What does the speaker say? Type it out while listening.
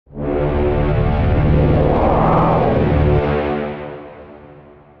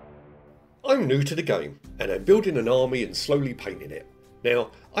new to the game, and I'm building an army and slowly painting it.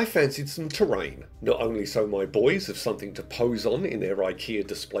 Now, I fancied some terrain, not only so my boys have something to pose on in their IKEA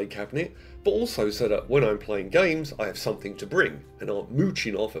display cabinet, but also so that when I'm playing games I have something to bring and aren't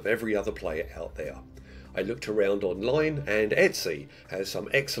mooching off of every other player out there. I looked around online and Etsy has some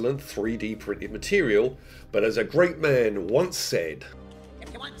excellent 3D printed material, but as a great man once said,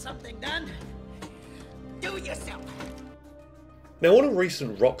 "If you want something done, do it yourself." Now on a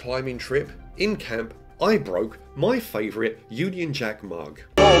recent rock climbing trip, in camp, I broke my favourite Union Jack mug.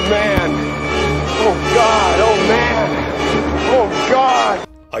 Oh man! Oh god! Oh man! Oh god!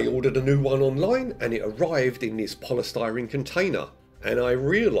 I ordered a new one online and it arrived in this polystyrene container, and I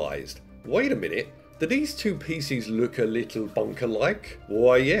realised, wait a minute, do these two pieces look a little bunker-like?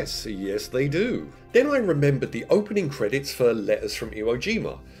 Why yes they do. Then I remembered the opening credits for Letters from Iwo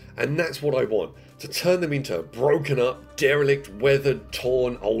Jima, and that's what I want, to turn them into broken up, derelict, weathered,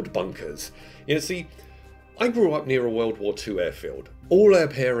 torn old bunkers. You see, I grew up near a World War II airfield. All our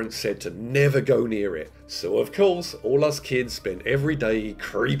parents said to never go near it, so of course all us kids spent every day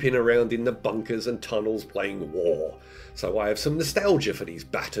creeping around in the bunkers and tunnels playing war. So I have some nostalgia for these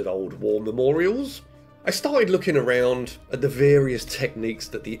battered old war memorials. I started looking around at the various techniques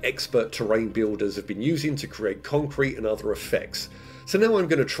that the expert terrain builders have been using to create concrete and other effects. So now I'm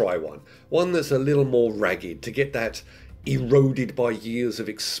going to try one that's a little more ragged to get that eroded by years of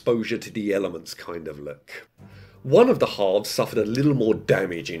exposure to the elements kind of look. One of the halves suffered a little more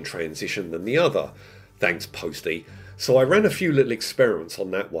damage in transition than the other, thanks Posty, so I ran a few little experiments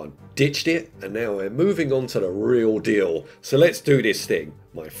on that one, ditched it, and now I'm moving on to the real deal. So let's do this thing,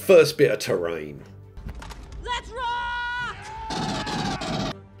 my first bit of terrain. Let's rock!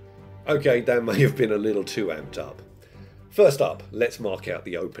 Okay, that may have been a little too amped up. First up, let's mark out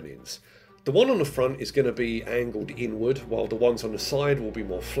the openings. The one on the front is going to be angled inward, while the ones on the side will be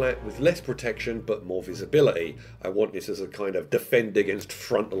more flat with less protection but more visibility. I want this as a kind of defend against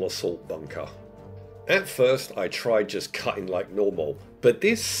frontal assault bunker. At first I tried just cutting like normal, but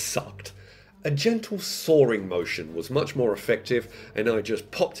this sucked. A gentle sawing motion was much more effective, and I just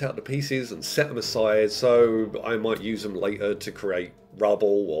popped out the pieces and set them aside so I might use them later to create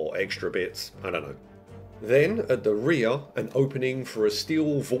rubble or extra bits, I don't know. Then, at the rear, an opening for a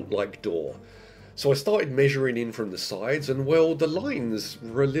steel vault-like door. So I started measuring in from the sides, and well, the lines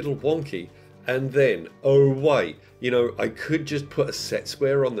were a little wonky. And then, oh wait, I could just put a set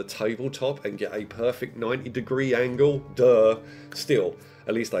square on the tabletop and get a perfect 90-degree angle, duh. Still,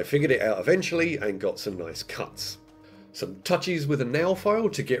 at least I figured it out eventually and got some nice cuts. Some touches with a nail file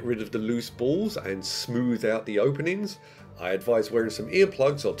to get rid of the loose balls and smooth out the openings. I advise wearing some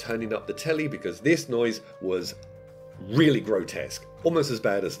earplugs or turning up the telly because this noise was really grotesque, almost as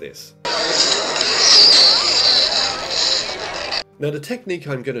bad as this. Now the technique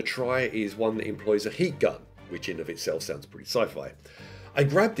I'm going to try is one that employs a heat gun, which in of itself sounds pretty sci-fi. I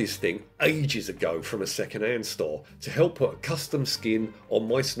grabbed this thing ages ago from a second-hand store to help put a custom skin on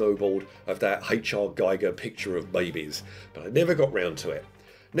my snowboard of that H.R. Geiger picture of babies, but I never got round to it.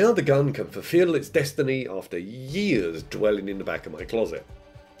 Now the gun can fulfill its destiny after years dwelling in the back of my closet.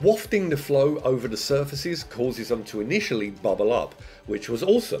 Wafting the flow over the surfaces causes them to initially bubble up, which was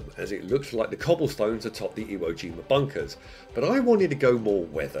awesome as it looked like the cobblestones atop the Iwo Jima bunkers, but I wanted to go more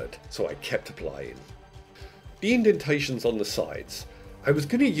weathered, so I kept applying. The indentations on the sides. I was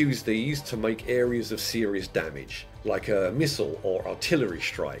going to use these to make areas of serious damage, like a missile or artillery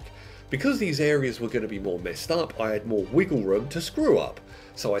strike. Because these areas were going to be more messed up, I had more wiggle room to screw up.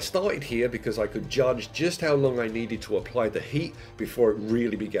 So I started here because I could judge just how long I needed to apply the heat before it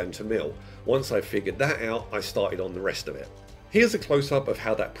really began to mill. Once I figured that out, I started on the rest of it. Here's a close-up of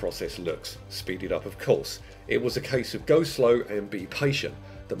how that process looks, speeded up of course. It was a case of go slow and be patient.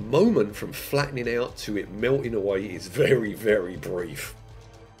 The moment from flattening out to it melting away is very, very brief.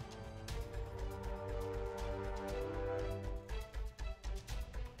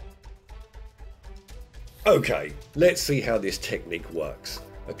 Okay, let's see how this technique works.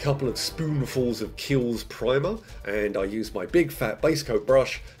 A couple of spoonfuls of Kilz primer, and I use my big fat base coat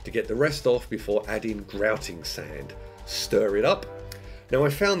brush to get the rest off before adding grouting sand. Stir it up. Now I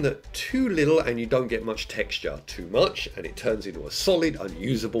found that too little and you don't get much texture, too much and it turns into a solid,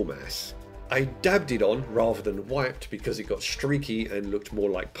 unusable mass. I dabbed it on rather than wiped because it got streaky and looked more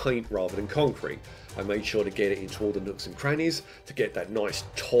like paint rather than concrete. I made sure to get it into all the nooks and crannies to get that nice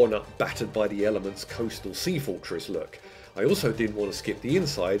torn up, battered by the elements coastal sea fortress look. I also didn't want to skip the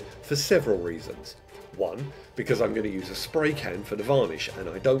inside for several reasons. One, because I'm going to use a spray can for the varnish and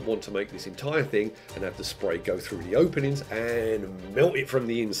I don't want to make this entire thing and have the spray go through the openings and melt it from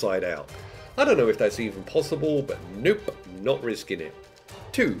the inside out. I don't know if that's even possible, but nope, not risking it.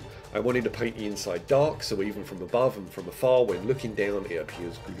 Two, I wanted to paint the inside dark, so even from above and from afar when looking down it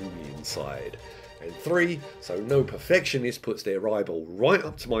appears gloomy inside. And 3, so no perfectionist puts their eyeball right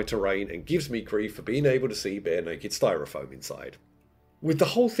up to my terrain and gives me grief for being able to see bare naked styrofoam inside. With the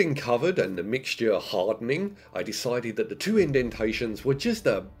whole thing covered and the mixture hardening, I decided that the 2 indentations were just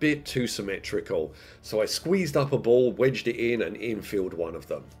a bit too symmetrical, so I squeezed up a ball, wedged it in and infilled one of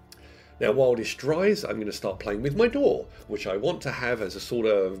them. Now while this dries, I'm going to start playing with my door, which I want to have as a sort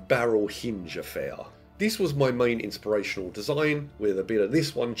of barrel hinge affair. This was my main inspirational design, with a bit of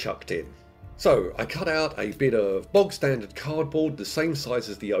this one chucked in. So I cut out a bit of bog standard cardboard the same size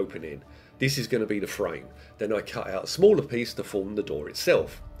as the opening. This is going to be the frame. Then I cut out a smaller piece to form the door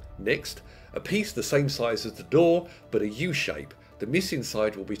itself. Next, a piece the same size as the door, but a U-shape. The missing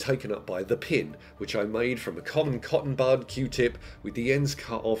side will be taken up by the pin, which I made from a common cotton bud Q-tip with the ends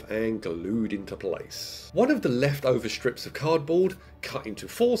cut off and glued into place. One of the leftover strips of cardboard, cut into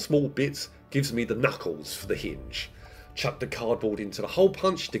 4 small bits, gives me the knuckles for the hinge. Chuck the cardboard into the hole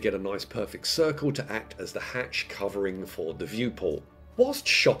punch to get a nice perfect circle to act as the hatch covering for the viewport. Whilst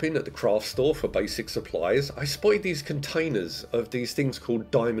shopping at the craft store for basic supplies, I spotted these containers of these things called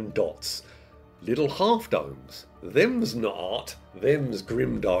diamond dots. Little half domes. Them's not art, them's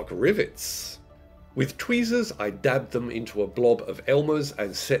grimdark rivets. With tweezers I dabbed them into a blob of elmers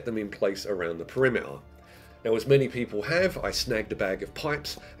and set them in place around the perimeter. Now as many people have, I snagged a bag of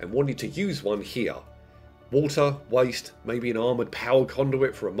pipes and wanted to use one here. Water, waste, maybe an armoured power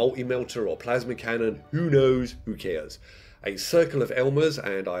conduit for a multi-melter or plasma cannon, who knows, who cares. A circle of elmers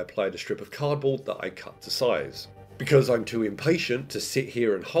and I applied a strip of cardboard that I cut to size. Because I'm too impatient to sit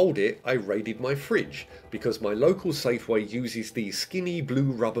here and hold it, I raided my fridge, because my local Safeway uses these skinny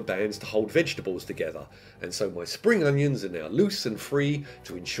blue rubber bands to hold vegetables together, and so my spring onions are now loose and free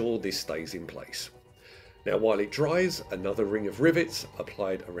to ensure this stays in place. Now while it dries, another ring of rivets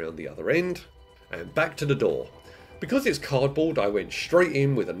applied around the other end, and back to the door. Because it's cardboard, I went straight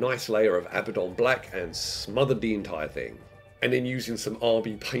in with a nice layer of Abaddon Black and smothered the entire thing. And then using some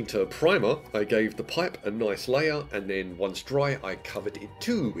Army Painter primer, I gave the pipe a nice layer, and then once dry I covered it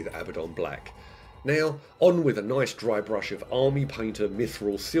too with Abaddon Black. Now on with a nice dry brush of Army Painter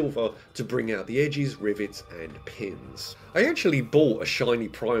Mithril Silver to bring out the edges, rivets and pins. I actually bought a shiny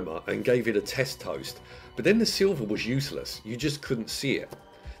primer and gave it a test toast, but then the silver was useless, you just couldn't see it.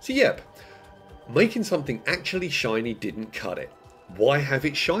 So yep, making something actually shiny didn't cut it. Why have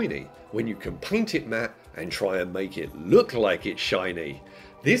it shiny when you can paint it matte and try and make it look like it's shiny?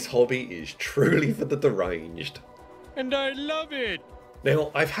 This hobby is truly for the deranged. And I love it!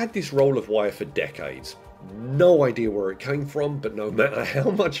 Now, I've had this roll of wire for decades. No idea where it came from, but no matter how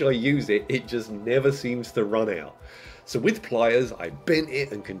much I use it, it just never seems to run out. So with pliers, I bent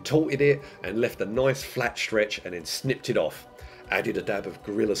it and contorted it and left a nice flat stretch and then snipped it off. Added a dab of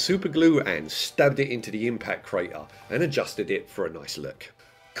Guerilla superglue and stabbed it into the impact crater and adjusted it for a nice look.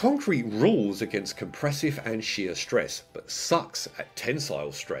 Concrete rules against compressive and shear stress, but sucks at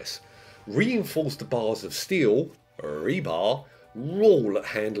tensile stress. Reinforced bars of steel, rebar, rule at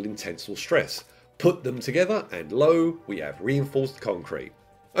handling tensile stress. Put them together and lo, we have reinforced concrete.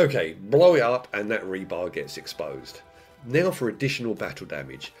 Okay, blow it up and that rebar gets exposed. Now for additional battle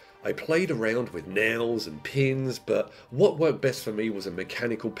damage. I played around with nails and pins, but what worked best for me was a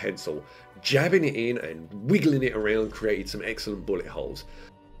mechanical pencil. Jabbing it in and wiggling it around created some excellent bullet holes.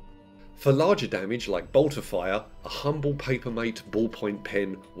 For larger damage like bolter fire, a humble Papermate ballpoint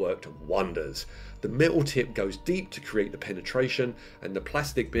pen worked wonders. The metal tip goes deep to create the penetration and the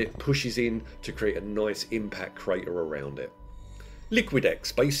plastic bit pushes in to create a nice impact crater around it.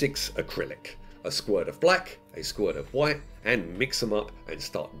 Liquidex Basics Acrylic. A squirt of black, a squirt of white, and mix them up and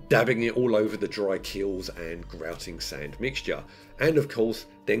start dabbing it all over the dry Kilz and grouting sand mixture. And of course,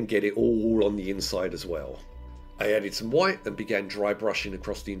 then get it all on the inside as well. I added some white and began dry brushing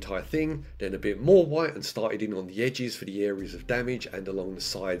across the entire thing, then a bit more white and started in on the edges for the areas of damage and along the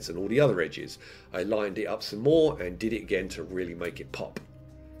sides and all the other edges. I lined it up some more and did it again to really make it pop.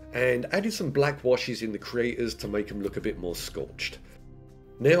 And added some black washes in the creators to make them look a bit more scorched.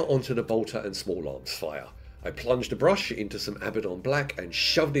 Now onto the bolter and small arms fire. I plunged a brush into some Abaddon Black and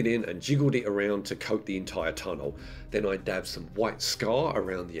shoved it in and jiggled it around to coat the entire tunnel. Then I dabbed some white scar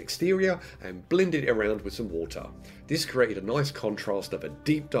around the exterior and blended it around with some water. This created a nice contrast of a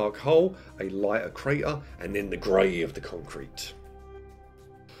deep dark hole, a lighter crater, and then the grey of the concrete.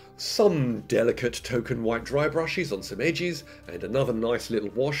 Some delicate token white dry brushes on some edges, and another nice little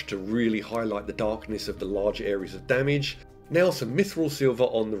wash to really highlight the darkness of the large areas of damage. Now some mithril silver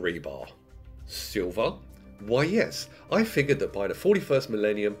on the rebar. Silver? Why yes, I figured that by the 41st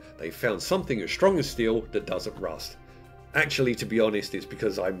millennium they found something as strong as steel that doesn't rust. Actually, to be honest, it's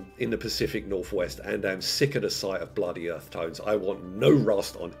because I'm in the Pacific Northwest and I'm sick of the sight of bloody earth tones. I want no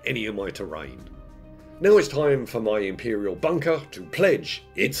rust on any of my terrain. Now it's time for my Imperial bunker to pledge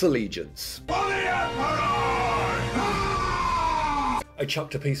its allegiance. I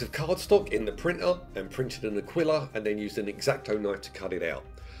chucked a piece of cardstock in the printer and printed an Aquila and then used an X-Acto knife to cut it out.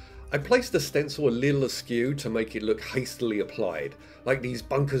 I placed the stencil a little askew to make it look hastily applied, like these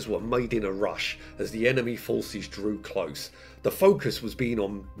bunkers were made in a rush as the enemy forces drew close. The focus was being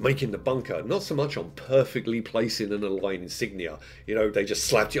on making the bunker, not so much on perfectly placing and aligning insignia. You know, they just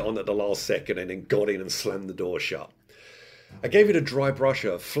slapped it on at the last second and then got in and slammed the door shut. I gave it a dry brush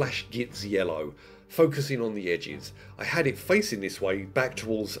of Flash Gitz yellow, focusing on the edges. I had it facing this way back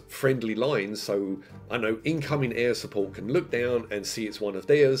towards friendly lines so I know incoming air support can look down and see it's one of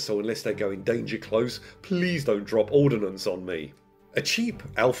theirs, so unless they go in danger close, please don't drop ordnance on me. A cheap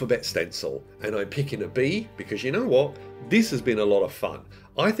alphabet stencil, and I'm picking a B because you know what? This has been a lot of fun.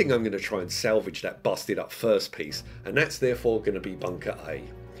 I think I'm going to try and salvage that busted up first piece, and that's therefore going to be Bunker A.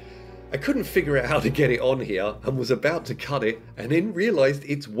 I couldn't figure out how to get it on here and was about to cut it and then realised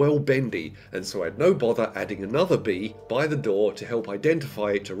it's well bendy, and so I had no bother adding another B by the door to help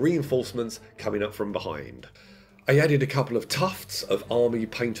identify it to reinforcements coming up from behind. I added a couple of tufts of army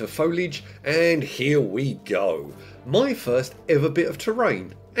painter foliage and here we go. My first ever bit of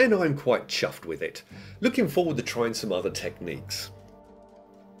terrain, and I'm quite chuffed with it. Looking forward to trying some other techniques.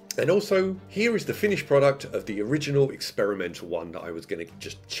 And also, here is the finished product of the original experimental one that I was going to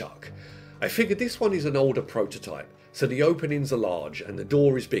just chuck. I figured this one is an older prototype, so the openings are large and the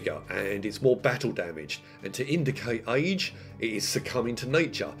door is bigger and it's more battle damaged, and to indicate age, it is succumbing to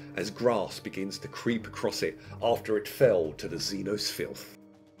nature as grass begins to creep across it after it fell to the Xenos filth.